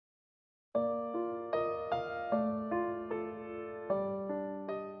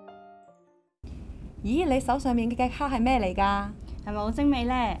咦，你手上面嘅卡係咩嚟㗎？係咪好精美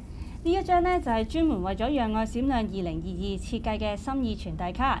呢？呢一張呢，就係專門為咗讓愛閃亮2022設計嘅心意傳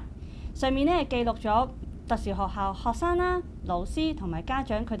遞卡，上面呢，記錄咗特殊學校學生啦、老師同埋家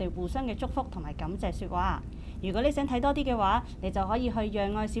長佢哋互相嘅祝福同埋感謝説話。如果你想睇多啲嘅話，你就可以去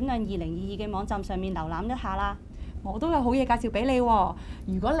讓愛閃亮2022嘅網站上面瀏覽一下啦。我都有好嘢介紹俾你喎。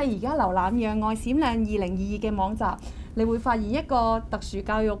如果你而家瀏覽讓愛閃亮2022嘅網站，你會發現一個特殊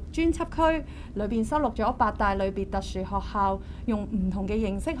教育專輯區，裏邊收錄咗8大類別特殊學校用唔同嘅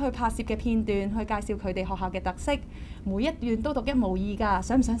形式去拍攝嘅片段，去介紹佢哋學校嘅特色。每一段都獨一無二㗎，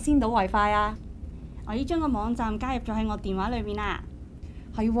想唔想先睹為快啊？我已將個網站加入咗喺我電話裏面啦。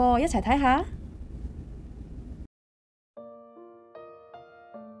係喎，一齊睇下。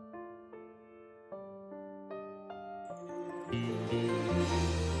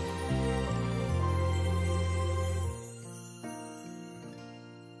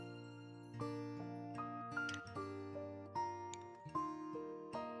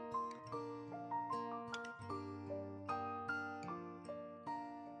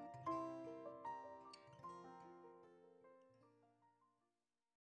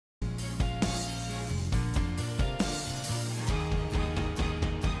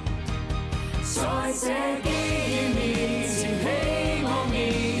在這機遇面前，希望面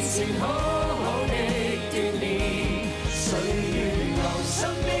前好好的鍛鍊，歲月留身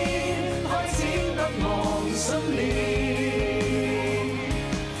邊，開展不忘信念，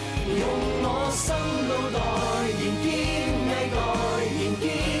用我心腦袋研堅毅蓋，研建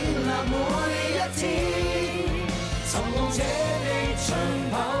立每一天，尋夢者的長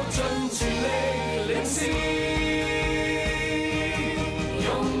跑盡全力領先。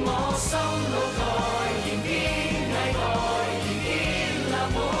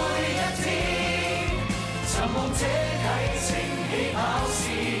這啟程起跑線，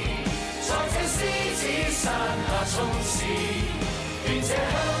在這獅子山下衝刺，願這香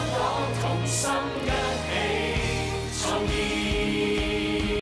港同